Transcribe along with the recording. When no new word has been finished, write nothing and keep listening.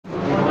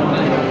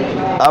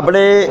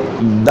આપણે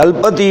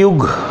દલપત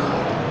યુગ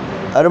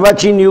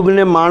અર્વાચીન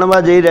યુગને માણવા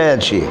જઈ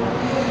રહ્યા છીએ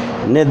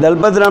ને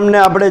દલપતરામને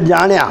આપણે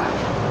જાણ્યા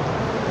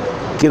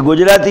કે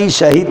ગુજરાતી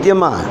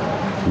સાહિત્યમાં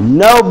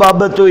 9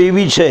 બાબતો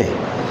એવી છે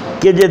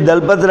કે જે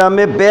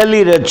દલપતરામે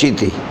પહેલી રચી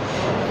હતી.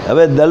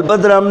 હવે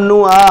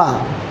દલપતરામનું આ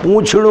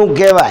પૂંછડું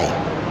કહેવાય.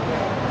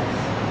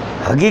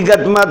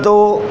 હકીકતમાં તો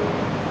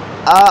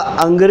આ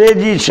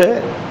અંગ્રેજી છે.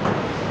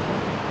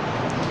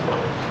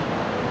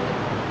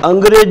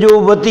 અંગ્રેજો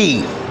વતી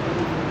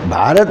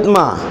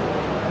ભારતમાં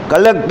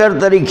કલેક્ટર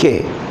તરીકે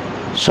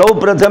સૌ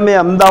પ્રથમે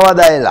અમદાવાદ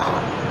આવેલા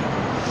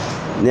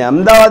ને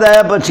અમદાવાદ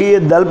આવ્યા પછી એ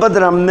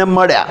દલપતરામને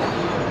મળ્યા.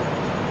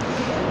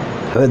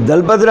 હવે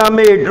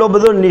દલપતરામે એટલો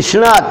બધો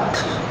નિષ્ણાત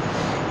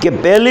કે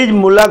પહેલી જ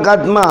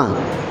મુલાકાતમાં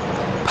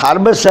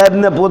ફાર્બસ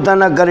સાહેબને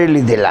પોતાના કરી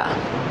લીધેલા.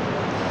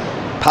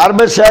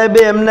 ફાર્બસ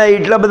સાહેબે એમના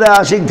એટલા બધા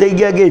આશિક થઈ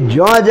ગયા કે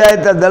જ્યાં જાય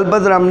ત્યાં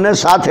દલપતરામને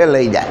સાથે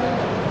લઈ જાય.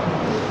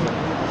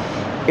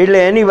 એટલે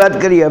એની વાત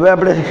કરીએ. હવે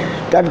આપણે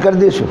સ્ટાર્ટ કરી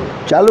દઈશું.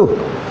 ચાલુ.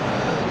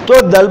 તો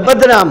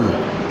દલપતરામ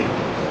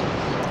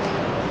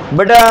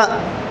બેટા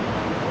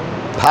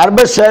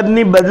ફાર્બસ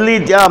સાહેબની બદલી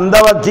ત્યાં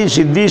અમદાવાદથી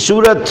સીધી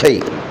સુરત થઈ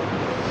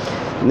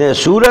ને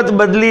સુરત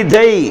બદલી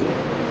થઈ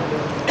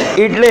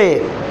એટલે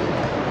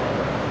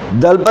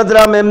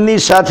દલપતરામ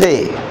એમની સાથે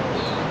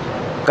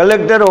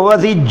કલેક્ટર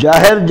હોવાથી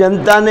જાહેર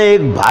જનતાને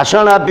એક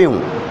ભાષણ આપ્યું,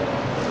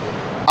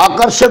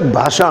 આકર્ષક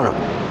ભાષણ.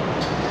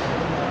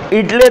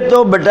 એટલે તો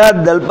બેટા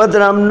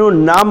દલપતરામનું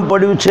નામ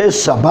પડ્યું છે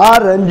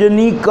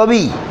સભારંજની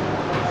કવિ.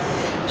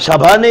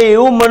 સભાને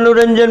એવું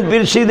મનોરંજન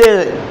પીરસી દે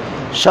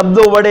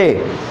શબ્દો વડે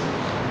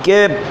કે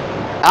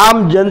આમ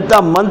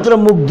જનતા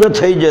મંત્રમુગ્ધ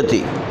થઈ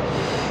જતી.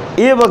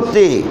 એ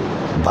વખતે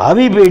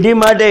ભાવિ પેઢી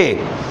માટે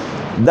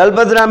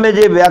દલપતરામે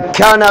જે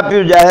વ્યાખ્યાન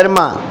આપ્યું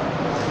જાહેરમાં,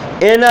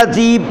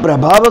 એનાથી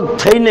પ્રભાવક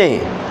થઈને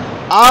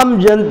આમ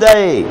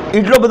જનતાએ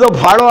એટલો બધો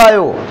ફાળો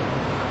આવ્યો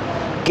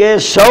કે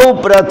સૌ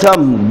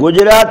પ્રથમ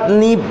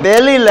ગુજરાતની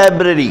પહેલી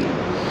લાઇબ્રેરી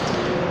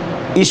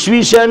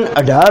ઈસવીસન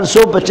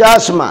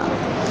 1850માં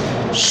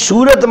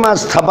સુરતમાં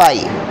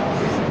સ્થપાઈ.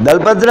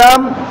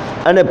 દલપતરામ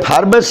અને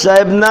ફાર્બસ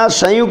સાહેબના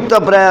સંયુક્ત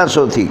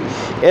પ્રયાસોથી.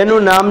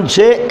 એનું નામ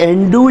છે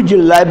એન્ડુજ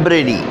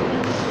લાઇબ્રેરી,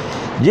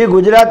 જે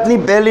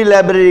ગુજરાતની પહેલી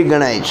લાઇબ્રેરી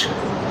ગણાય છે.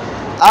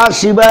 આ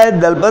સિવાય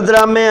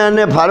દલપતરામે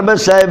અને ફાર્બસ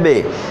સાહેબે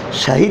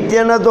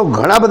સાહિત્યના તો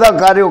ઘણા બધા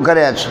કાર્યો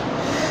કર્યા છે.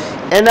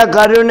 એના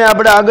કાર્યોને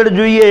આપણે આગળ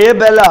જોઈએ એ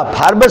પહેલાં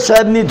ફાર્બસ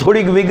સાહેબની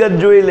થોડીક વિગત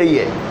જોઈ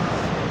લઈએ.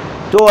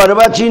 તો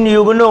અર્વાચીન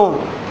યુગનો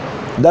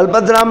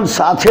દલપતરામ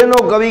સાથેનો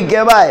કવિ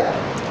કહેવાય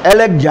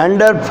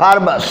એલેક્ઝાન્ડર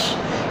ફાર્બસ.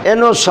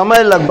 એનો સમય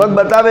લગભગ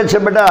બતાવે છે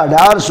બેટા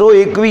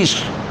 1821.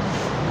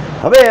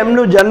 હવે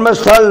એમનું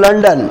જન્મસ્થળ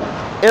લંડન.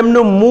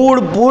 એમનું મૂળ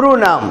પૂરું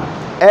નામ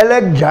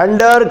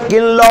એલેક્ઝાન્ડર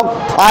કિનલોક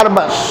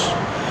ફાર્બસ.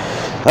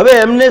 હવે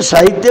એમને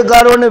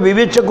સાહિત્યકારો અને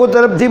વિવેચકો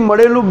તરફથી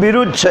મળેલું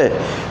બિરુદ છે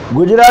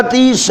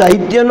ગુજરાતી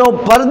સાહિત્યનો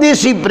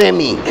પરદેશી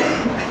પ્રેમી.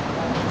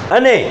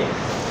 અને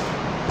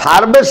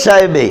ફાર્બસ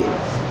સાહેબે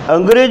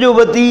અંગ્રેજો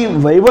વતી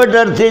વહીવટ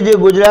અર્થે જે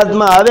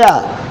ગુજરાતમાં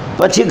આવ્યા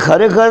પછી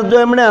ખરેખર તો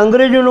એમણે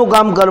અંગ્રેજોનું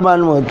કામ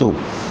કરવાનું હતું,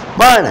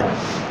 પણ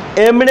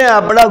એમણે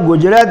આપણા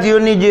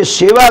ગુજરાતીઓની જે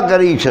સેવા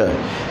કરી છે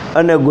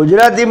અને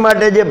ગુજરાતી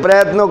માટે જે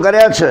પ્રયત્નો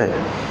કર્યા છે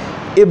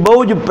એ બહુ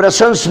જ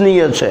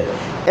પ્રશંસનીય છે.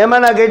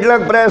 એમાંના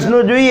કેટલાક પ્રયાસનો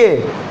જોઈએ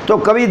તો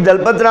કવિ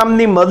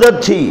દલપતરામની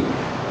મદદથી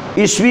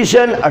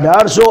ઈસવીસન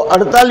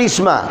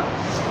 1848માં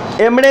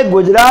એમણે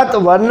ગુજરાત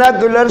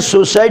વર્નાક્યુલર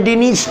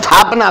સોસાયટીની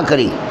સ્થાપના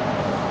કરી,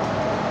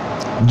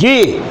 જે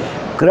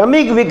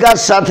ક્રમિક વિકાસ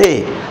સાથે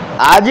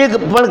આજે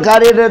પણ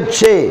કાર્યરત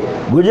છે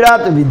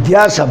ગુજરાત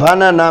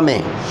વિદ્યાસભાના નામે.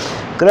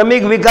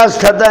 ક્રમિક વિકાસ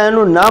થતાં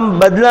એનું નામ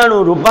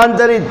બદલાણું,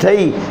 રૂપાંતરિત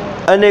થઈ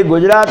અને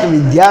ગુજરાત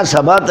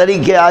વિદ્યાસભા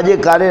તરીકે આજે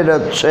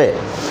કાર્યરત છે.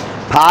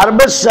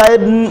 ફાર્બસ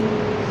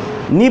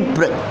સાહેબની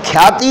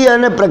ખ્યાતિ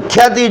અને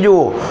પ્રખ્યાતિ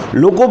જુઓ,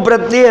 લોકો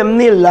પ્રત્યે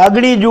એમની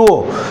લાગણી જુઓ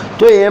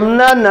તો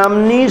એમના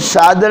નામની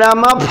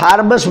સાદરામાં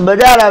ફાર્બસ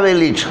બજાર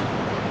આવેલી છે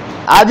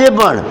આજે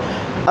પણ,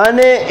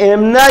 અને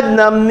એમના જ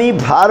નામની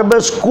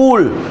ફાર્બસ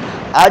સ્કૂલ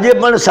આજે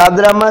પણ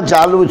સાદરામાં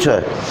ચાલુ છે.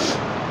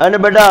 અને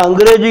બધા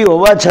અંગ્રેજી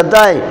હોવા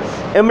છતાંય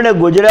એમણે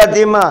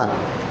ગુજરાતીમાં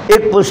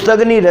એક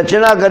પુસ્તકની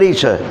રચના કરી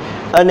છે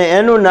અને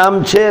એનું નામ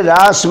છે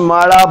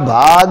રાસમાળા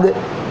ભાગ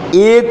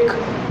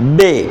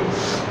 1-2.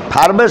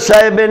 ફાર્બસ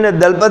સાહેબે ને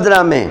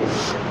દલપતરામે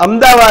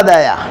અમદાવાદ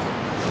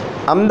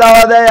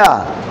આવ્યા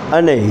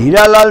અને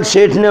હીરાલાલ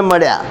શેઠને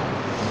મળ્યા.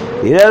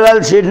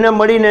 હીરાલાલ શેઠને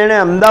મળીને એણે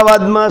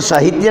અમદાવાદમાં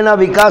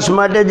સાહિત્યના વિકાસ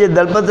માટે જે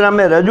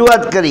દલપતરામે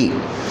રજૂઆત કરી,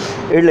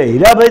 એટલે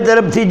હીરાભાઈ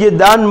તરફથી જે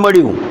દાન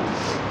મળ્યું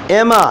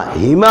એમાં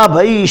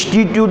હિમાભાઈ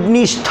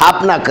ઇન્સ્ટિટ્યૂટની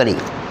સ્થાપના કરી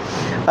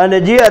અને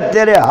જે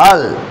અત્યારે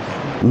હાલ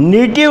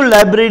નેટિવ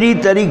લાઇબ્રેરી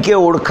તરીકે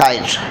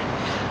ઓળખાય છે.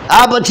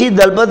 આ પછી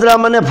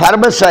દલપતરામ અને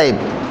ફાર્બસ સાહેબ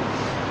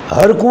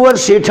હરકુંવર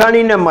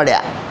શેઠાણીને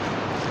મળ્યા.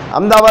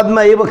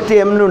 અમદાવાદમાં એ વખતે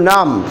એમનું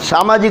નામ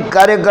સામાજિક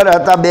કાર્યકર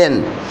હતા બેન.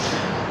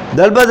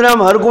 દલપતરામ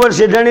હરકુંવર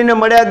શેઠાણીને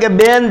મળ્યા કે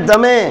બેન,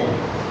 તમે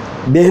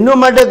બહેનો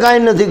માટે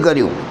કાંઈ નથી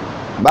કર્યું,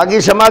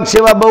 બાકી સમાજ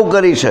સેવા બહુ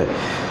કરી છે,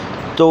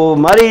 તો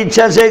મારી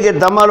ઈચ્છા છે કે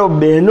તમારો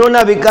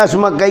બહેનોના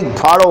વિકાસમાં કંઈક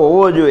ફાળો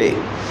હોવો જોઈએ.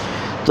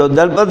 તો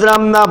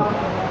દલપતરામના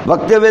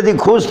વક્તવ્યથી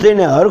ખુશ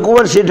થઈને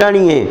હરકુંવર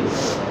શેઠાણીએ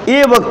એ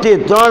વખતે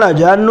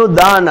 3000નું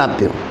દાન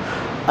આપ્યું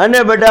અને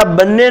બેટા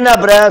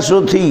બંનેના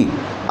પ્રયાસોથી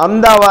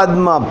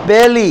અમદાવાદમાં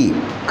પહેલી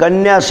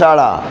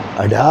કન્યાશાળા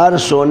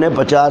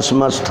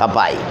 1850માં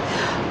સ્થાપાઈ.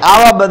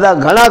 આવા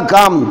બધા ઘણા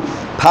કામ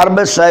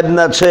ફાર્બસ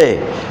સાહેબના છે.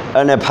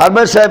 અને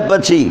ફાર્બસ સાહેબ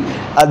પછી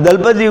આ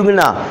દલપત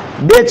યુગના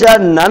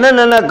 2-4 નાના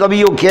નાના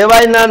કવિઓ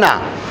કહેવાય નાના,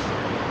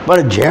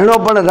 પણ જેનો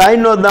પણ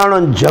રાયનો દાણો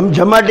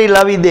જમજમાટી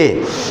લાવી દે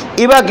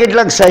એવા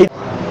કેટલાક સાહિત્ય.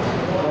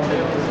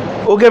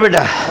 ઓકે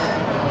બેટા,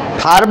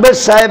 ફાર્બસ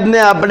સાહેબને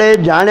આપણે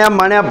જાણ્યા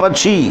માણ્યા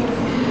પછી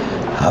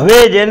હવે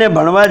જેને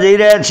ભણવા જઈ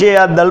રહ્યા છીએ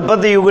આ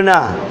દલપત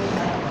યુગના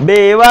 2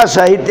 એવા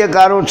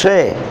સાહિત્યકારો છે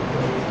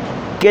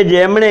કે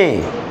જેમણે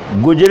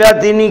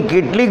ગુજરાતીની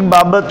કેટલીક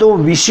બાબતો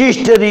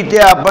વિશિષ્ટ રીતે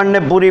આપણને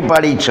પૂરી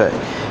પાડી છે.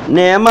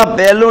 ને એમાં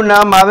પહેલું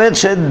નામ આવે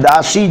છે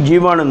દાસી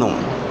જીવનનું.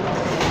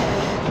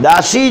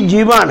 દાસી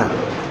જીવન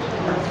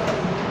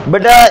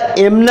બેટા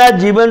એમના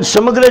જીવન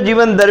સમગ્ર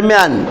જીવન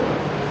દરમિયાન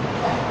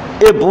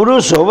એ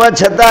પુરુષ હોવા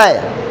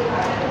છતાંય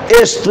એ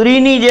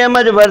સ્ત્રીની જેમ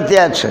જ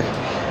વર્ત્યા છે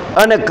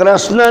અને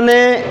કૃષ્ણને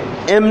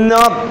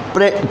એમના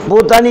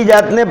પોતાની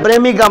જાતને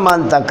પ્રેમિકા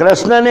માનતા,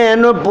 કૃષ્ણને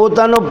એનો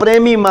પોતાનો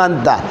પ્રેમી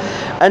માનતા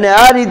અને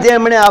આ રીતે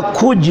એમણે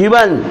આખું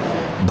જીવન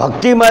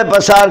ભક્તિમય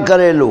પસાર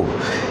કરેલું.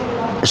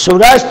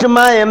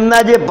 સૌરાષ્ટ્રમાં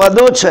એમના જે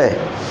પદો છે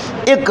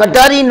એ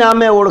કટારી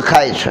નામે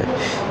ઓળખાય છે.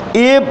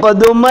 એ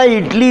પદોમાં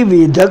એટલી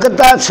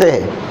વેધકતા છે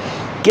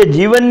કે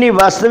જીવનની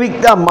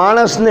વાસ્તવિકતા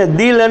માણસને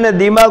દિલ અને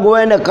દિમાગ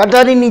હોય ને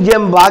કટારીની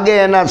જેમ વાગે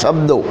એના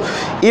શબ્દો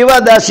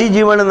એવા દાસી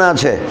જીવનના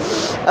છે.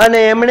 અને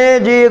એમણે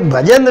જે એક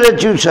ભજન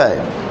રચ્યું છે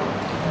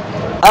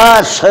આ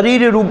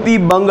શરીર રૂપી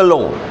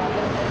બંગલો,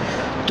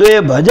 તો એ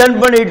ભજન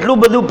પણ એટલું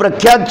બધું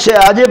પ્રખ્યાત છે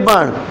આજે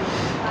પણ.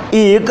 એ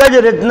એક જ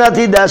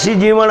રચનાથી દાસી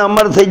જીવન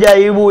અમર થઈ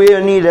જાય એવું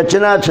એની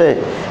રચના છે.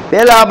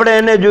 પહેલાં આપણે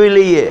એને જોઈ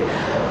લઈએ.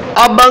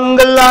 આ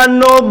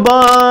બંગલાનો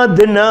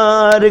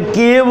બાંધનાર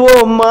કેવો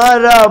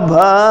મારા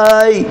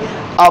ભાઈ,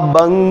 આ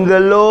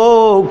બંગલો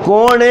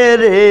કોણે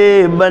રે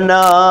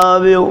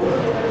બનાવ્યો.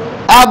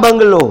 આ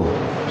બંગલો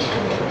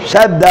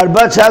સાહેબ દાળ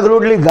ભાત શાક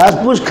રોટલી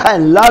ઘાસપૂસ ખાય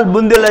લાલ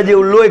બુંદેલા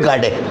જેવું લોહી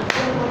કાઢે.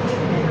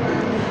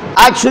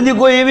 આજ સુધી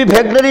કોઈ એવી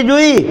ફેક્ટરી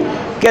જોઈ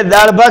કે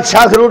દાળ ભાત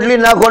શાક રોટલી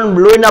નાખો ને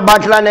લોહીના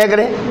બાટલા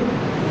નીકળે?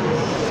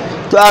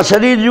 તો આ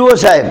શરીર જુઓ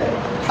સાહેબ,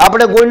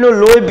 આપણે કોઈનું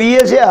લોહી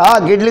પીએ છીએ, હા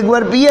કેટલીક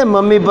વાર પીએ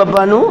મમ્મી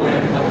પપ્પાનું,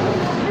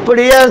 પણ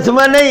એ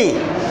અર્થમાં નહીં.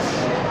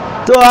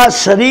 તો આ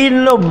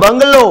શરીરનો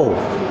બંગલો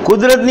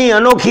કુદરતની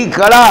અનોખી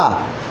કળા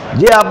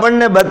જે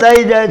આપણને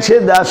બતાવી જાય છે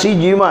દાસી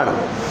જીવન.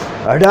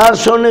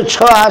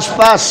 1806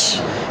 આસપાસ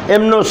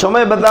એમનો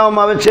સમય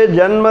બતાવવામાં આવે છે.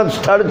 જન્મ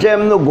સ્થળ છે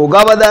એમનું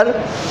ઘોઘાવદર,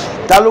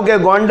 તાલુકે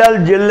ગોંડલ,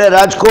 જિલ્લે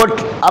રાજકોટ.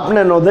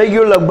 આપને નોંધાઈ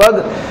ગયું લગભગ.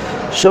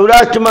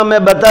 સૌરાષ્ટ્રમાં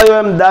મેં બતાવ્યું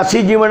એમ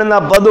દાસી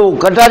જીવનના પદો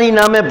કટારી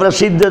નામે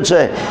પ્રસિદ્ધ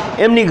છે.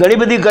 એમની ઘણી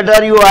બધી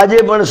કટારીઓ આજે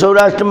પણ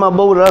સૌરાષ્ટ્રમાં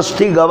બહુ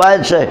રસથી ગવાય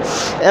છે.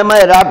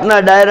 એમાંય રાતના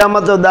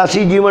ડાયરામાં તો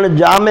દાસી જીવન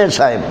જામે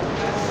સાહેબ.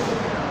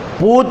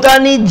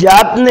 પોતાની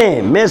જાતને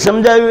મેં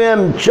સમજાવ્યું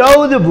એમ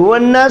 14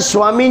 ભુવનના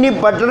સ્વામીની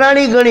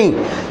પટરાણી ગણી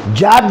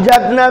જાત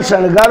જાતના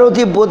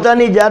શણગારોથી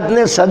પોતાની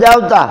જાતને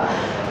સજાવતા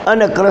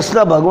અને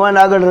કૃષ્ણ ભગવાન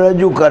આગળ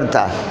રજૂ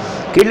કરતા.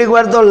 કેટલીક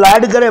વાર તો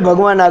લાડ કરે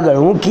ભગવાન આગળ,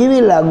 હું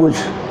કેવી લાગુ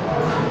છું,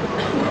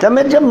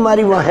 તમે જેમ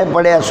મારી વાહે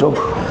પડ્યા છો.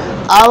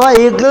 આવા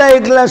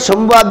એકલા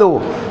સંવાદો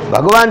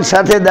ભગવાન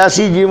સાથે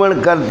દાસી જીવન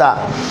કરતા.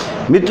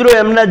 મિત્રો,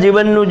 એમના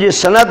જીવનનું જે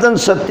સનાતન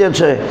સત્ય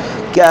છે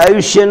કે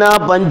આયુષ્યના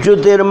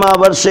 75મા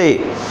વર્ષે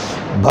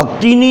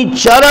ભક્તિની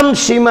ચરમ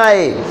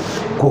સીમાએ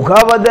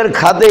ઘોઘાવદર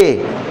ખાતે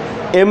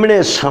એમણે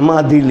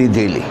સમાધિ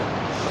લીધેલી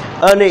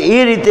અને એ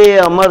રીતે એ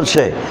અમર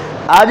છે.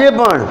 આજે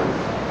પણ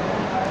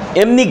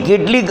એમની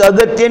કેટલીક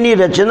અગત્યની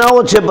રચનાઓ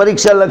છે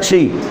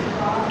પરીક્ષાલક્ષી.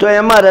 તો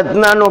એમાં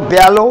રત્નાનો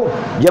પ્યાલો,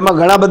 જેમાં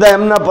ઘણા બધા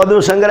એમના પદો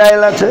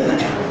સંગ્રહાયેલા છે.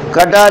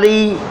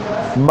 કટારી,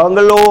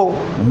 બંગલો,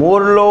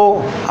 મોરલો,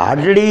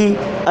 હાડડી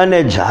અને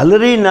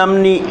ઝાલરી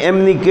નામની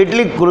એમની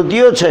કેટલીક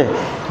કૃતિઓ છે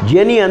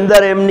જેની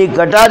અંદર એમની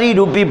કટારી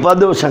રૂપી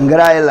પદો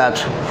સંગ્રહાયેલા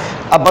છે.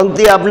 આ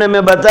પંક્તિ આપને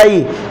મેં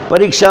બતાવી,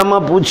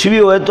 પરીક્ષામાં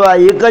પૂછવી હોય તો આ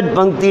એક જ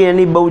પંક્તિ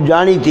એની બહુ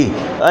જાણીતી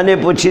અને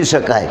પૂછી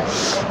શકાય.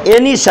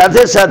 એની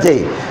સાથે સાથે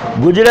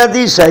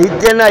ગુજરાતી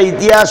સાહિત્યના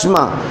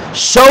ઇતિહાસમાં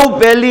સૌ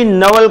પહેલી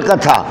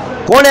નવલકથા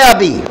કોણે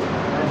આપી?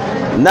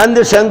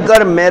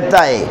 નંદશંકર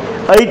મહેતાએ.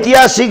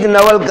 ઐતિહાસિક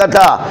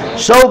નવલકથા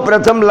સૌ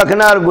પ્રથમ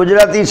લખનાર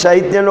ગુજરાતી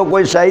સાહિત્યનો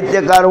કોઈ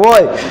સાહિત્યકાર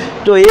હોય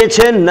તો એ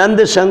છે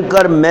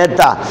નંદશંકર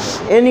મહેતા.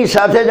 એની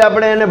સાથે જ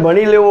આપણે એને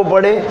ભણી લેવો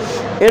પડે.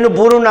 એનું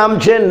પૂરું નામ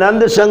છે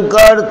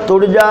નંદશંકર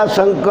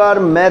તુળજાશંકર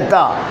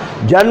મહેતા.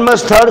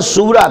 જન્મસ્થળ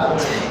સુરત.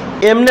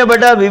 એમને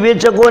બધા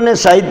વિવેચકો અને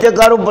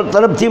સાહિત્યકારો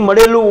તરફથી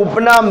મળેલું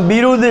ઉપનામ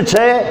બિરુદ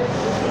છે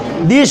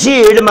દેશી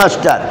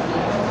હેડમાસ્ટર.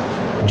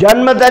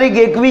 જન્મ તારીખ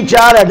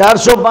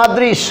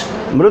 21/4/1835,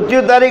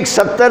 મૃત્યુ તારીખ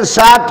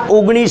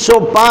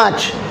 17/7/1905.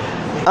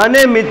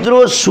 અને મિત્રો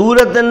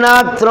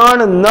સુરતના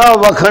 3 ન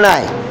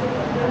વખણાય.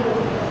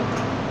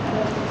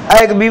 આ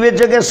એક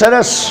વિવેચકે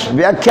સરસ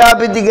વ્યાખ્યા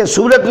આપી હતી કે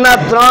સુરતના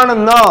 3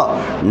 ન,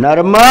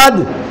 નર્મદ,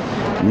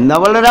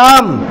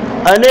 નવલરામ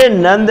અને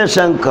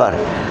નંદશંકર.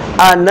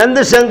 આ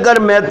નંદશંકર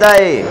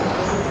મહેતાએ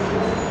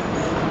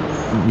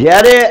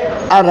જ્યારે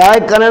આ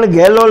રાયકરણ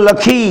ઘેલો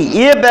લખી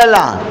એ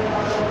પહેલાં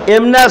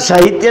એમના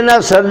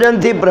સાહિત્યના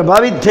સર્જનથી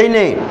પ્રભાવિત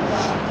થઈને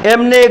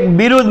એમને એક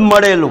બિરુદ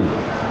મળેલું,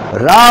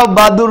 રાવ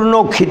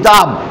બહાદુરનો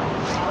ખિતાબ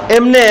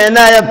એમને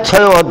એનાયત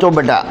થયો હતો.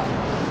 બેટા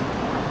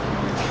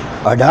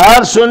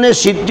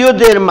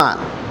 1877માં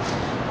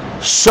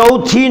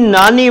સૌથી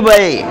નાની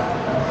વયે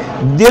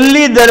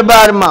દિલ્હી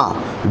દરબારમાં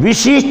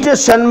વિશિષ્ટ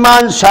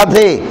સન્માન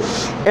સાથે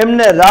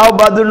એમને રાવ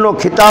બહાદુરનો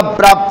ખિતાબ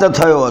પ્રાપ્ત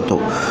થયો હતો.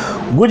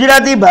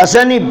 ગુજરાતી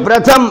ભાષાની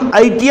પ્રથમ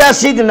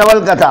ઐતિહાસિક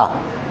નવલકથા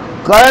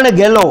કરણ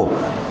ઘેલો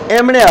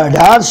એમણે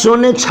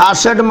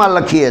 1866માં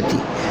લખી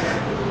હતી.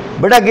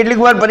 બેટા કેટલીક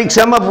વાર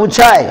પરીક્ષામાં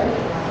પૂછાય,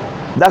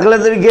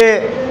 દાખલા તરીકે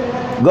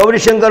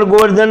ગૌરીશંકર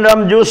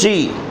ગોવર્ધનરામ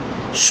જોશી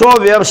શો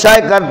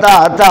વ્યવસાય કરતા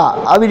હતા,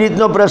 આવી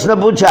રીતનો પ્રશ્ન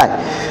પૂછાય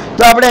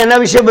તો આપણે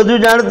એના વિશે બધું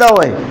જાણતા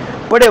હોય,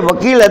 પણ એ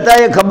વકીલ હતા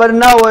એ ખબર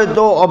ના હોય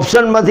તો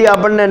ઓપ્શનમાંથી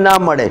આપણને ના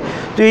મળે.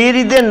 તો એ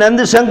રીતે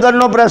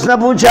નંદશંકરનો પ્રશ્ન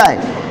પૂછાય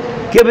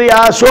કે ભાઈ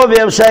આ શો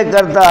વ્યવસાય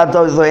કરતા હતો,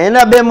 તો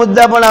એના બે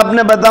મુદ્દા પણ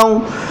આપને બતાવું.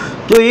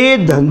 તો એ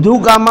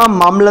ધંધુકામાં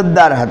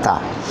મામલતદાર હતા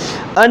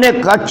અને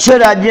કચ્છ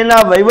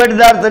રાજ્યના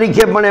વહીવટદાર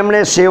તરીકે પણ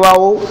એમણે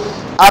સેવાઓ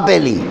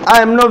આપેલી. આ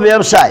એમનો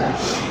વ્યવસાય.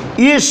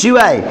 એ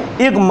સિવાય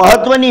એક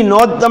મહત્ત્વની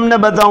નોંધ તમને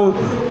બતાવું.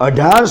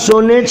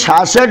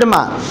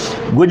 1866માં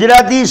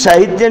ગુજરાતી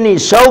સાહિત્યની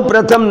સૌ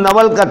પ્રથમ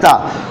નવલકથા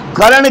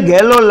કરણ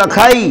ઘેલો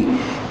લખાઈ.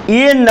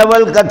 એ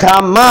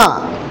નવલકથામાં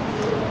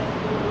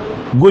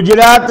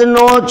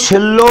ગુજરાતનો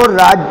છેલ્લો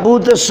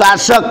રાજપૂત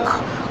શાસક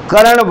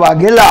કરણ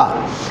વાઘેલા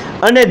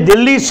અને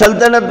દિલ્હી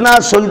સલ્તનતના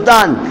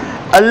સુલતાન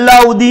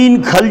અલ્લાઉદ્દીન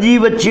ખલજી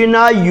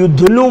વચ્ચેના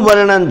યુદ્ધનું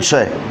વર્ણન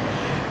છે.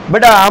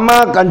 બેટા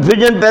આમાં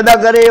કન્ફ્યુઝન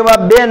પેદા કરે એવા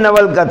બે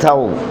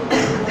નવલકથાઓ,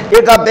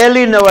 એક આ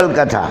પહેલી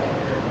નવલકથા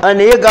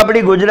અને એક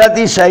આપણી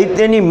ગુજરાતી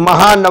સાહિત્યની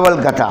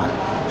મહાનવલકથા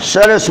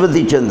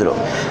સરસ્વતીચંદ્ર.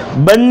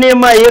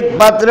 બંનેમાં એક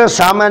પાત્ર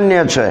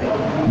સામાન્ય છે,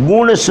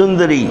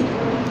 ગુણસુંદરી.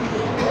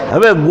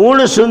 હવે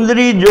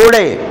ગુણસુંદરી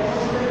જોડે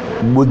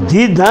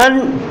બુદ્ધિધન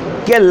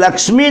કે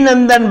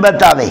લક્ષ્મીનંદન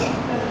બતાવે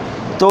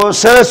તો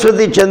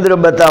સરસ્વતીચંદ્ર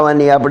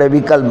બતાવવાની આપણે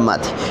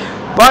વિકલ્પમાંથી,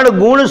 પણ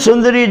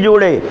ગુણસુંદરી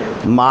જોડે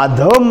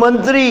માધવ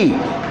મંત્રી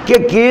કે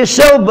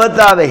કેશવ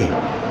બતાવે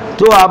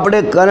તો આપણે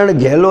કરણ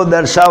ઘેલો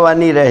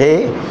દર્શાવવાની રહે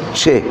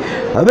છે.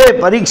 હવે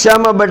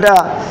પરીક્ષામાં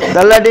બેટા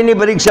તલાટીની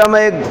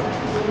પરીક્ષામાં એક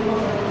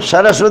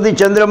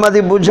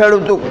સરસ્વતીચંદ્રમાંથી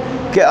પૂછાડ્યું હતું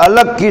કે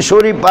અલગ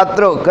કિશોરી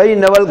પાત્ર કઈ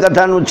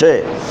નવલકથાનું છે,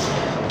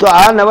 તો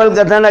આ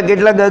નવલકથાના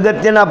કેટલાક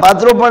અગત્યના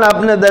પાત્રો પણ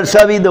આપને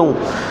દર્શાવી દઉં.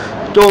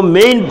 તો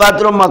મેઇન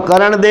પાત્રોમાં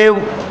કરણદેવ,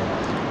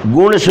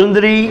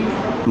 ગુણસુંદરી,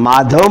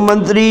 માધવ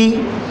મંત્રી,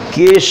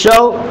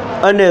 કેશવ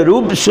અને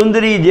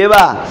રૂપસુંદરી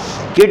જેવા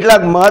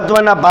કેટલાક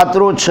મહત્ત્વના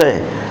પાત્રો છે.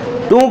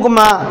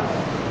 ટૂંકમાં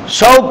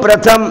સૌ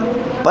પ્રથમ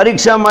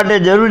પરીક્ષા માટે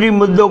જરૂરી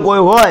મુદ્દો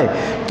કોઈ હોય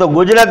તો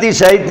ગુજરાતી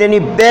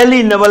સાહિત્યની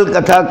પહેલી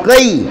નવલકથા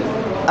કઈ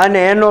અને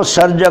એનો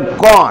સર્જક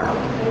કોણ?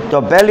 તો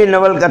પહેલી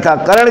નવલકથા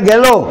કરણ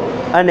ઘેલો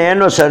અને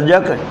એનો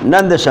સર્જક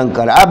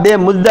નંદશંકર. આ બે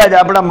મુદ્દા જ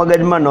આપણા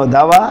મગજમાં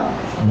નોંધાવા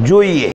જોઈએ.